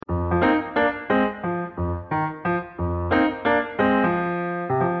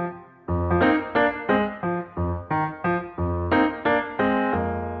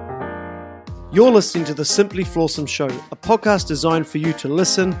You're listening to the Simply Flawsome Show, a podcast designed for you to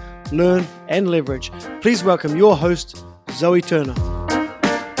listen, learn, and leverage. Please welcome your host, Zoe Turner.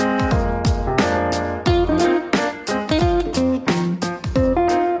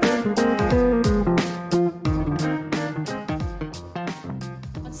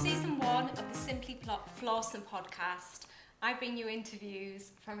 On season 1 of the Simply Flawsome podcast, I bring you interviews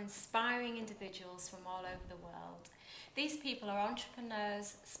from inspiring individuals from all over the world. These people are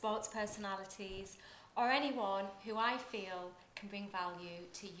entrepreneurs, sports personalities, or anyone who I feel can bring value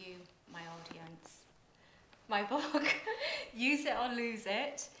to you, my audience. My book, Use It or Lose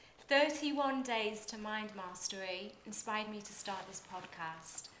It, 31 Days to Mind Mastery, inspired me to start this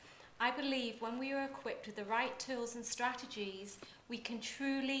podcast. I believe when we are equipped with the right tools and strategies, we can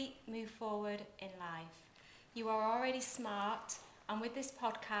truly move forward in life. You are already smart, and with this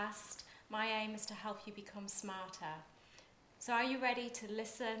podcast, my aim is to help you become smarter. So are you ready to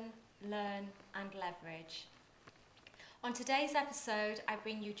listen, learn, and leverage? On today's episode, I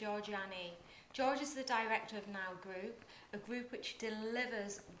bring you Yanni. George is the director of Now Group, a group which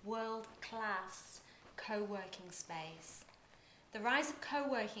delivers world-class co-working space. The rise of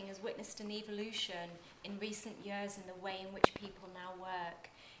co-working has witnessed an evolution in recent years in the way in which people now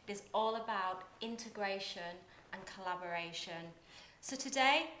work. It is all about integration and collaboration. So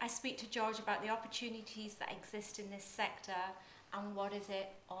today I speak to George about the opportunities that exist in this sector and what is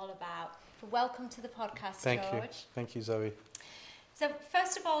it all about. So welcome to the podcast, George. Thank you, Zoe. So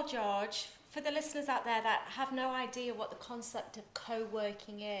first of all, George, for the listeners out there that have no idea what the concept of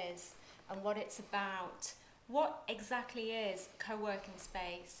co-working is and what it's about, what exactly is co-working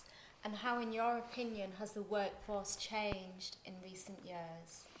space and how, in your opinion, has the workforce changed in recent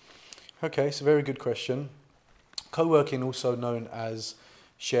years? Okay, it's a very good question. Co-working, also known as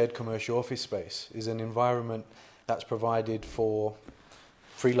shared commercial office space, is an environment that's provided for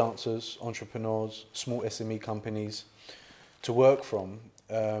freelancers, entrepreneurs, small SME companies to work from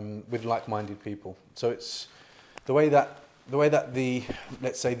with like-minded people. So it's the way that the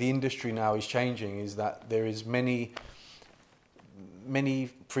let's say the industry now is changing is that there is many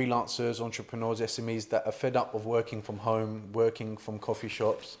freelancers, entrepreneurs, SMEs that are fed up of working from home, working from coffee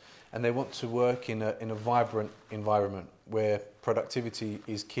shops, and they want to work in a vibrant environment where productivity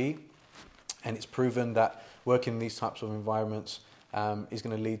is key, and it's proven that working in these types of environments is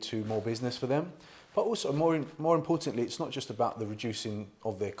going to lead to more business for them. But also, more importantly, it's not just about the reducing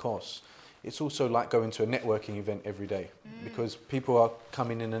of their costs. It's also like going to a networking event every day because people are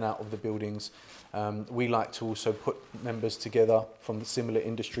coming in and out of the buildings. We like to also put members together from similar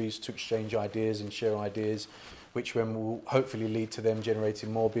industries to exchange ideas and share ideas, which then will hopefully lead to them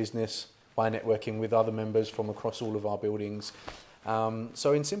generating more business by networking with other members from across all of our buildings.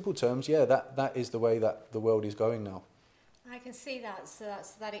 So in simple terms, that is the way that the world is going now. I can see that, so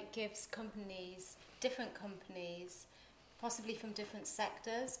that it gives different companies, possibly from different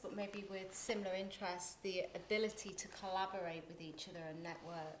sectors, but maybe with similar interests, the ability to collaborate with each other and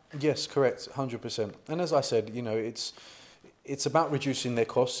network. Yes, correct, 100%. And as I said, it's about reducing their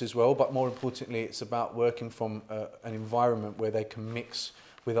costs as well, but more importantly, it's about working from an environment where they can mix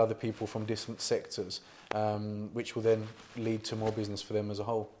with other people from different sectors, which will then lead to more business for them as a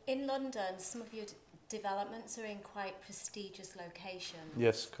whole. In London, some of your developments are in quite prestigious locations.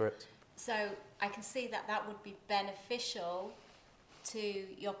 Yes, correct. So I can see that would be beneficial to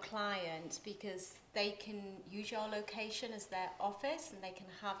your client because they can use your location as their office and they can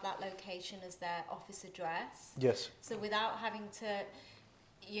have that location as their office address. Yes. So without having to,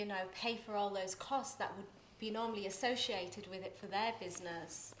 pay for all those costs that would be normally associated with it for their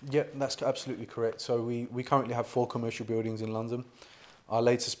business. Yeah, that's absolutely correct. So we currently have 4 commercial buildings in London. Our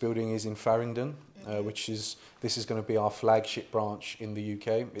latest building is in Farringdon, this is going to be our flagship branch in the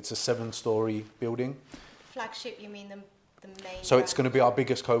UK. It's a 7-storey building. Flagship, you mean the main? So it's going to be our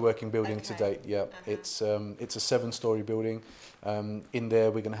biggest co-working building to Okay. date. Yeah, it's a 7-storey building. In there,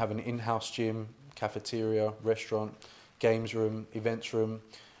 we're going to have an in-house gym, cafeteria, restaurant, games room, events room.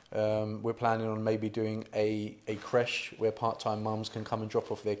 We're planning on maybe doing a creche where part-time mums can come and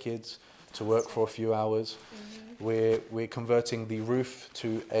drop off their kids to work for a few hours. We're converting the roof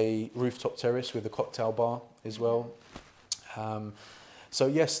to a rooftop terrace with a cocktail bar as well. So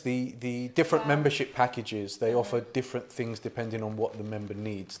yes, the different membership packages, they offer different things depending on what the member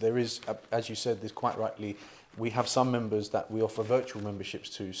needs. There is, as you said, there's quite rightly, we have some members that we offer virtual memberships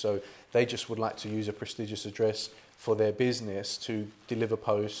to. So they just would like to use a prestigious address for their business to deliver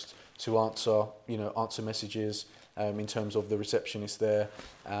posts, to answer messages, in terms of the receptionist there,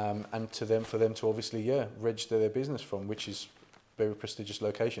 and for them to obviously register their business from, which is very prestigious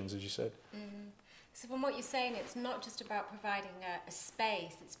locations, as you said. So from what you're saying, it's not just about providing a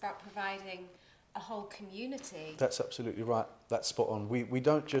space, it's about providing a whole community. That's absolutely right. That's spot on. We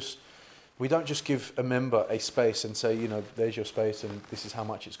don't just give a member a space and say, there's your space and this is how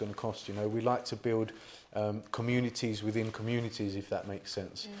much it's going to cost. We like to build communities within communities, if that makes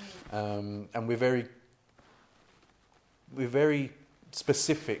sense. And we're very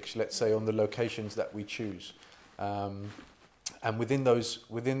specific, let's say, on the locations that we choose. And within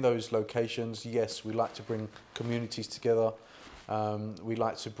those locations, yes, we like to bring communities together. We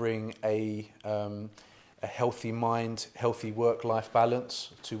like to bring a healthy mind, healthy work-life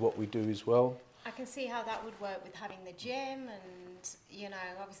balance to what we do as well. I can see how that would work with having the gym and,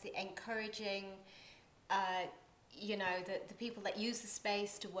 obviously encouraging, the people that use the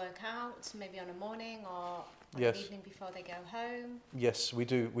space to work out, maybe on a morning or on an evening before they go home. Yes, we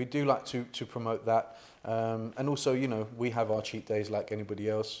do. We do like to promote that. And also, we have our cheat days like anybody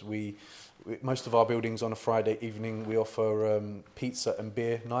else. Most of our buildings on a Friday evening, we offer pizza and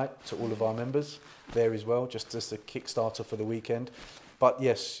beer night to all of our members there as well, just as a kickstarter for the weekend. But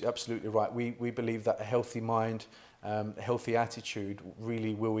yes, absolutely right. We believe that a healthy mind, a healthy attitude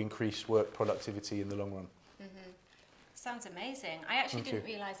really will increase work productivity in the long run. Mm-hmm. Sounds amazing. I actually didn't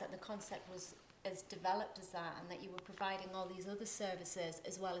realise that the concept was as developed as that, and that you were providing all these other services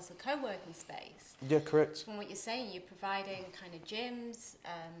as well as the co-working space. Yeah, correct. From what you're saying, you're providing kind of gyms,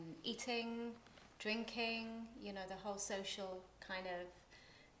 eating, drinking, the whole social kind of,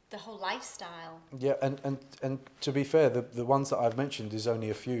 the whole lifestyle. Yeah, and to be fair, the ones that I've mentioned is only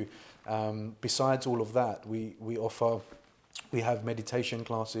a few. Besides all of that, we have meditation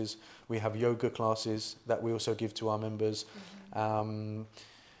classes, we have yoga classes that we also give to our members. Mm-hmm.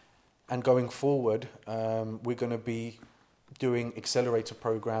 And going forward, we're going to be doing accelerator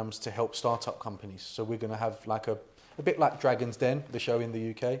programs to help startup companies. So we're going to have like a bit like Dragon's Den, the show in the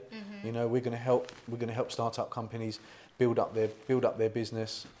UK. Mm-hmm. We're going to help startup companies build up their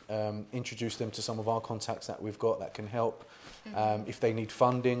business, introduce them to some of our contacts that we've got that can help. Mm-hmm. If they need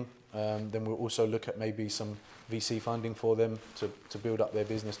funding, then we'll also look at maybe some VC funding for them to build up their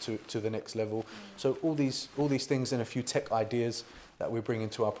business to the next level. Mm-hmm. So all these things and a few tech ideas that we're bringing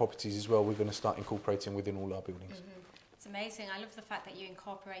to our properties as well, we're going to start incorporating within all our buildings. Mm-hmm. It's amazing. I love the fact that you're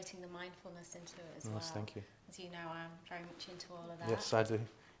incorporating the mindfulness into it as well. Yes, thank you. As you know, I'm very much into all of that. Yes, I do.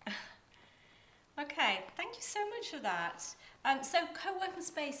 Okay, thank you so much for that. So co-working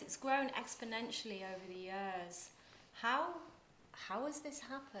space, it's grown exponentially over the years. How has this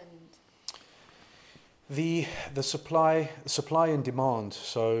happened? The supply and demand.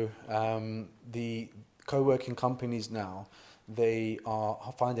 So the co-working companies now, they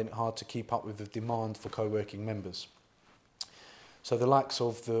are finding it hard to keep up with the demand for co-working members. So the likes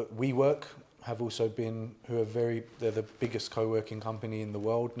of the WeWork have also been, they're the biggest co-working company in the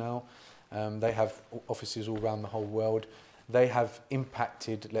world now. They have offices all around the whole world. They have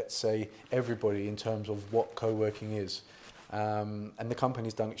impacted, let's say, everybody in terms of what co-working is. And the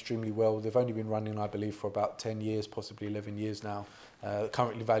company's done extremely well. They've only been running, I believe, for about 10 years, possibly 11 years now.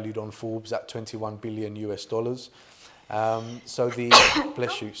 Currently valued on Forbes at $21 billion US. So the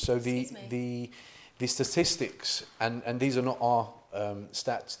bless you. So the statistics, and these are not our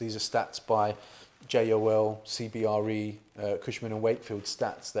stats. These are stats by JOL, CBRE, Cushman and Wakefield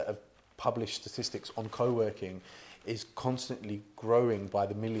stats that have published statistics on co-working, is constantly growing by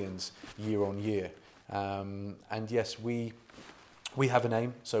the millions year on year. And yes, we have an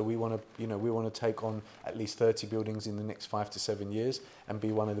aim. So we want to take on at least 30 buildings in the next 5 to 7 years and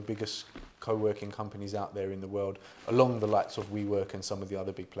be one of the biggest co-working companies out there in the world, along the likes of WeWork and some of the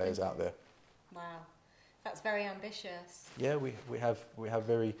other big players out there. Wow, that's very ambitious. Yeah, we have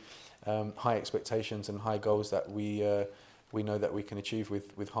very high expectations and high goals that we know that we can achieve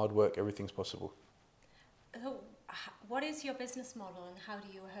with hard work. Everything's possible. What is your business model, and how do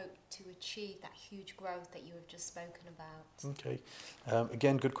you hope to achieve that huge growth that you have just spoken about? Okay,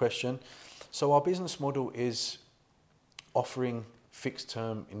 again, good question. So our business model is offering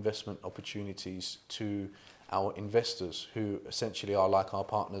fixed-term investment opportunities to our investors, who essentially are like our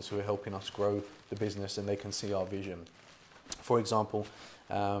partners, who are helping us grow the business, and they can see our vision. For example,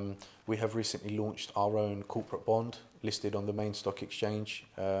 we have recently launched our own corporate bond listed on the main stock exchange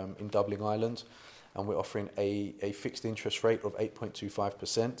in Dublin, Ireland. And we're offering a fixed interest rate of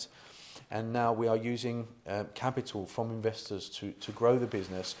 8.25%. And now we are using capital from investors to grow the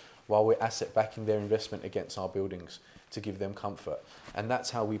business while we're asset backing their investment against our buildings to give them comfort. And that's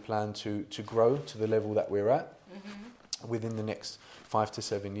how we plan to grow to the level that we're at within the next 5 to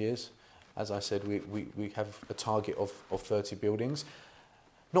 7 years. As I said, we have a target of 30 buildings.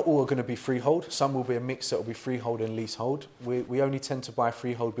 Not all are going to be freehold. Some will be a mix that will be freehold and leasehold. We only tend to buy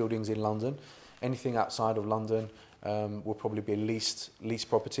freehold buildings in London. Anything outside of London, will probably be leased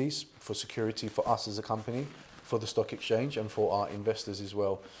properties for security for us as a company, for the stock exchange and for our investors as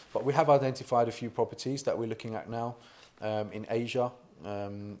well. But we have identified a few properties that we're looking at now in Asia,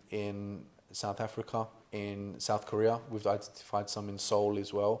 in South Africa, in South Korea. We've identified some in Seoul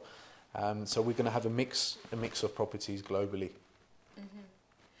as well. So we're going to have a mix of properties globally.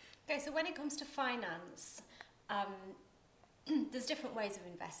 Mm-hmm. Okay, so when it comes to finance, there's different ways of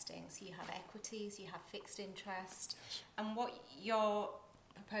investing. So you have equities, you have fixed interest, and what you're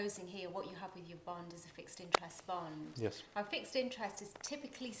proposing here, what you have with your bond is a fixed interest bond. Yes. Now, fixed interest is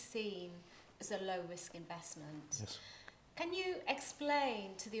typically seen as a low risk investment. Yes. Can you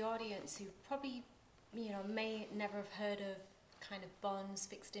explain to the audience who probably, may never have heard of kind of bonds,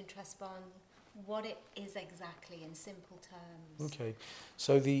 fixed interest bond, what it is exactly in simple terms? Okay,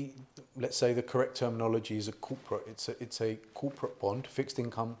 so let's say the correct terminology is a corporate. It's a corporate bond, fixed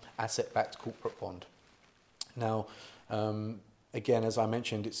income, asset-backed corporate bond. Now, again, as I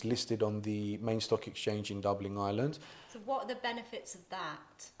mentioned, it's listed on the main stock exchange in Dublin, Ireland. So what are the benefits of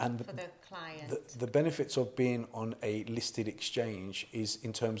that for the client? The benefits of being on a listed exchange is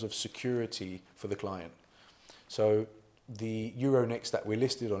in terms of security for the client. So the Euronext that we're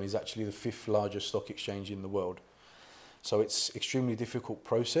listed on is actually the 5th largest stock exchange in the world. So it's extremely difficult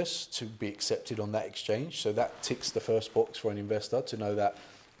process to be accepted on that exchange. So that ticks the first box for an investor to know that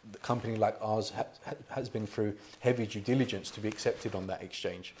the company like ours has been through heavy due diligence to be accepted on that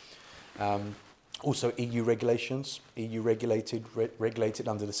exchange. Also EU regulations, EU regulated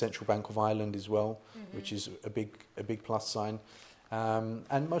under the Central Bank of Ireland as well, which is a big plus sign.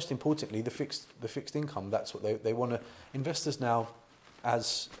 And most importantly, the fixed income. That's what they want to. Investors now,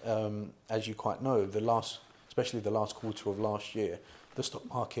 as you quite know, especially the last quarter of last year, the stock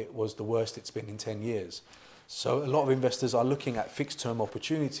market was the worst it's been in 10 years. So a lot of investors are looking at fixed term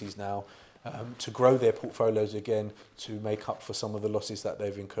opportunities now to grow their portfolios again to make up for some of the losses that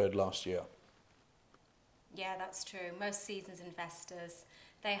they've incurred last year. Yeah, that's true. Most seasoned investors,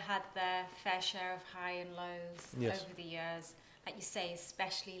 they had their fair share of high and lows over the years. Like you say,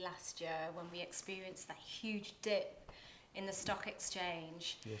 especially last year when we experienced that huge dip in the stock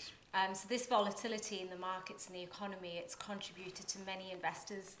exchange. Yes. So this volatility in the markets and the economy, it's contributed to many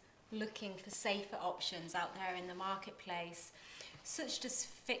investors looking for safer options out there in the marketplace, such as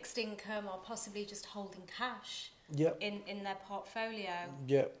fixed income or possibly just holding cash in their portfolio.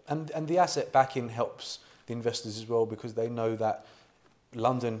 Yeah, and the asset backing helps the investors as well because they know that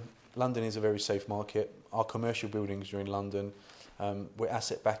London is a very safe market. Our commercial buildings are in London. We're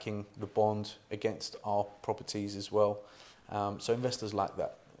asset backing the bond against our properties as well. So investors like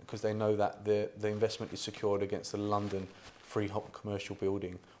that because they know that the investment is secured against a London freehold commercial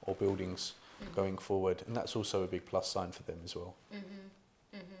building or buildings going forward. And that's also a big plus sign for them as well.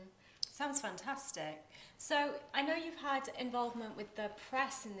 Sounds fantastic. So I know you've had involvement with the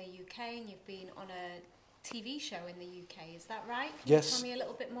press in the UK and you've been on a TV show in the UK, is that right? Can you tell me a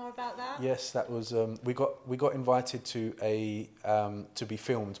little bit more about that? Yes, that was we got invited to to be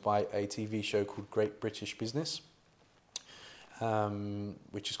filmed by a TV show called Great British Business,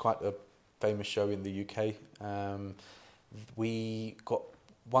 which is quite a famous show in the UK. We got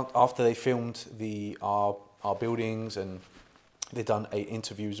after they filmed our buildings and they done an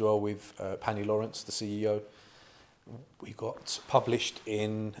interview as well with Penny Lawrence, the CEO. We got published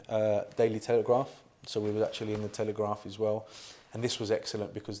in Daily Telegraph. So we were actually in the Telegraph as well. And this was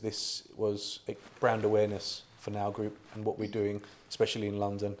excellent because this was a brand awareness for Now Group and what we're doing, especially in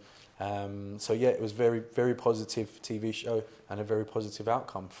London. So yeah, it was very, very positive TV show and a very positive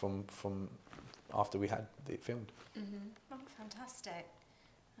outcome from after we had it filmed. Oh, fantastic.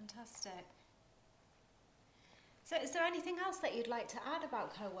 Fantastic. So is there anything else that you'd like to add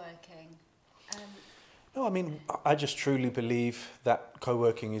about co-working? No, I mean, I just truly believe that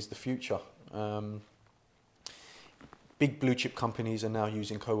co-working is the future. Big blue chip companies are now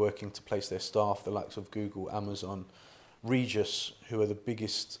using co-working to place their staff, the likes of Google, Amazon, Regus, who are the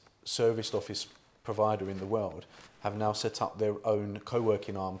biggest serviced office provider in the world, have now set up their own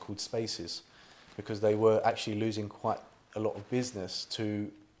co-working arm called Spaces because they were actually losing quite a lot of business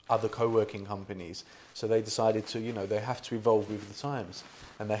to other co-working companies. So they decided to, they have to evolve with the times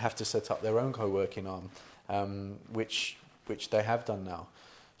and they have to set up their own co-working arm, which they have done now.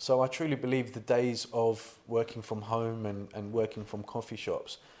 So I truly believe the days of working from home and working from coffee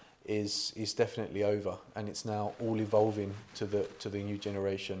shops is definitely over, and it's now all evolving to the new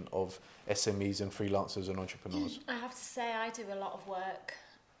generation of SMEs and freelancers and entrepreneurs. I have to say I do a lot of work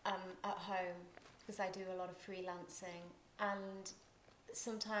at home because I do a lot of freelancing, and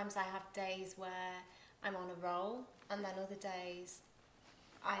sometimes I have days where I'm on a roll, and then other days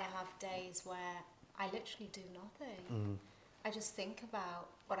I have days where I literally do nothing. I just think about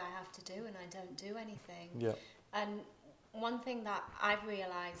what I have to do and I don't do anything. Yeah. And one thing that I've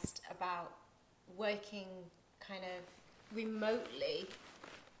realised about working kind of remotely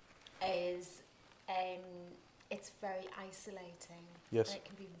is it's very isolating. Yes. And it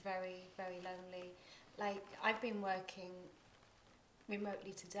can be very, very lonely. Like, I've been working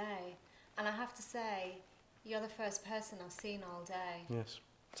remotely today, and I have to say, you're the first person I've seen all day. Yes.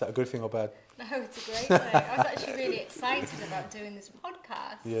 Is that a good thing or bad? No, it's a great thing. I was actually really excited about doing this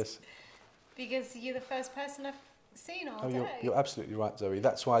podcast. Yes. Because you're the first person I've seen all day. You're absolutely right, Zoe.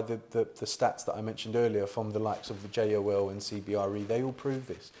 That's why the stats that I mentioned earlier from the likes of the JOL and CBRE, they all prove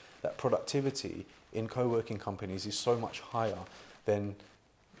this, that productivity in co-working companies is so much higher than,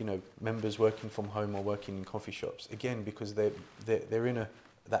 you know, members working from home or working in coffee shops. Again, because they're in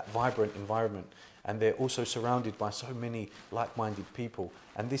that vibrant environment, and they're also surrounded by so many like-minded people,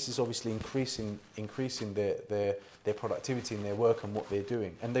 and this is obviously increasing their productivity in their work and what they're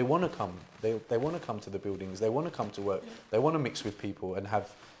doing, and they want to come. They want to come to the buildings. They want to come to work. They want to mix with people and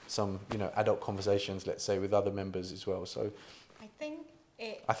have some, you know, adult conversations, let's say, with other members as well. So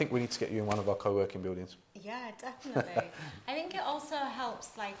I think we need to get you in one of our co-working buildings. Yeah, definitely. I think it also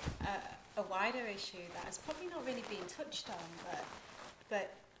helps, like, a wider issue that has probably not really been touched on,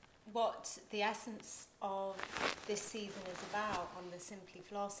 but what the essence of this season is about on the Simply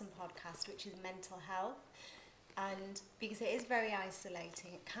Flawsome podcast, which is mental health. And because it is very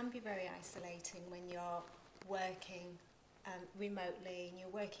isolating, it can be very isolating when you're working remotely and you're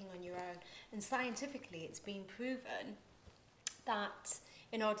working on your own. And scientifically, it's been proven that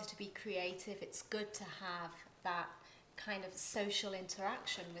in order to be creative, it's good to have that kind of social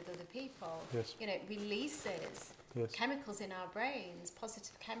interaction with other people. Yes. You know, it releases chemicals in our brains,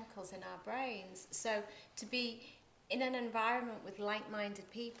 positive chemicals in our brains. So to be in an environment with like-minded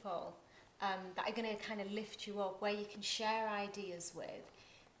people that are going to kind of lift you up, where you can share ideas with,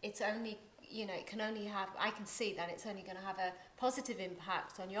 it's only, you know, it can only have, I can see that it's only going to have a positive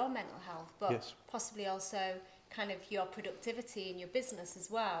impact on your mental health, but possibly also kind of your productivity in your business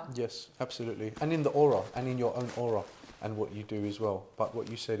as well. Yes, absolutely. And in the aura, and in your own aura, and what you do as well. But what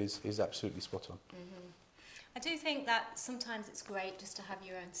you said is absolutely spot on. Mm-hmm. I do think that sometimes it's great just to have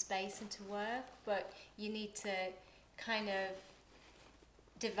your own space and to work, but you need to kind of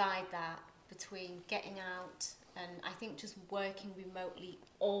divide that between getting out, and I think just working remotely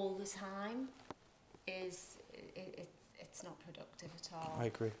all the time it's not productive at all. I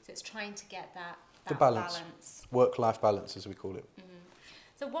agree. So it's trying to get that the balance. Work-life balance, as we call it. Mm-hmm.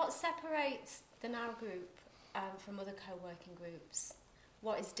 So what separates the Now Group from other co-working groups?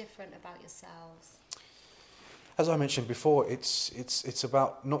 What is different about yourselves? As I mentioned before, it's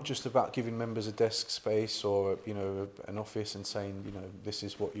about not just about giving members a desk space or, you know, an office and saying, you know, this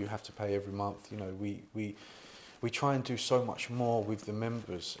is what you have to pay every month. You know, we try and do so much more with the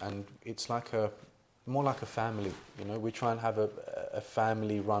members, and it's more like a family. You know, we try and have a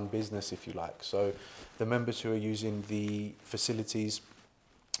family-run business, if you like. So the members who are using the facilities,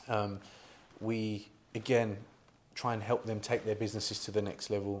 we again try and help them take their businesses to the next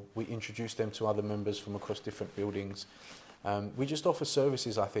level. We introduce them to other members from across different buildings. We just offer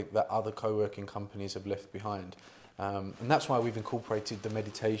services, I think, that other co-working companies have left behind. And that's why we've incorporated the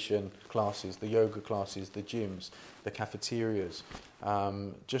meditation classes, the yoga classes, the gyms, the cafeterias,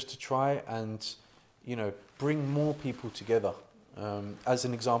 just to try and, you know, bring more people together. As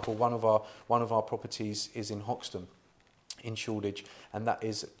an example, one of our properties is in Hoxton, in Shoreditch, and that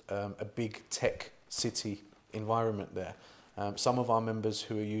is a big tech city environment there. Some of our members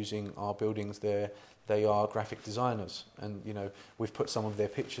who are using our buildings there, they are graphic designers, and, you know, we've put some of their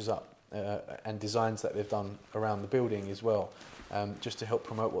pictures up and designs that they've done around the building as well, just to help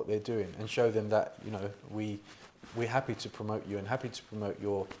promote what they're doing and show them that, you know, we're happy to promote you and happy to promote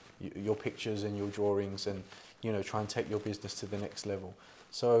your pictures and your drawings, and, you know, try and take your business to the next level.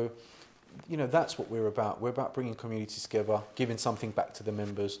 So, you know, that's what we're about. We're about bringing communities together, giving something back to the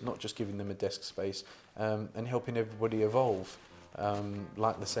members, not just giving them a desk space, and helping everybody evolve.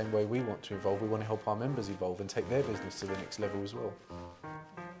 Like the same way we want to evolve, we want to help our members evolve and take their business to the next level as well.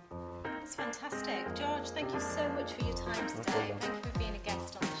 That's fantastic. George, thank you so much for your time today. Thank you for being a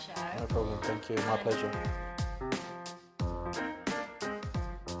guest on the show. No problem, thank you. My pleasure.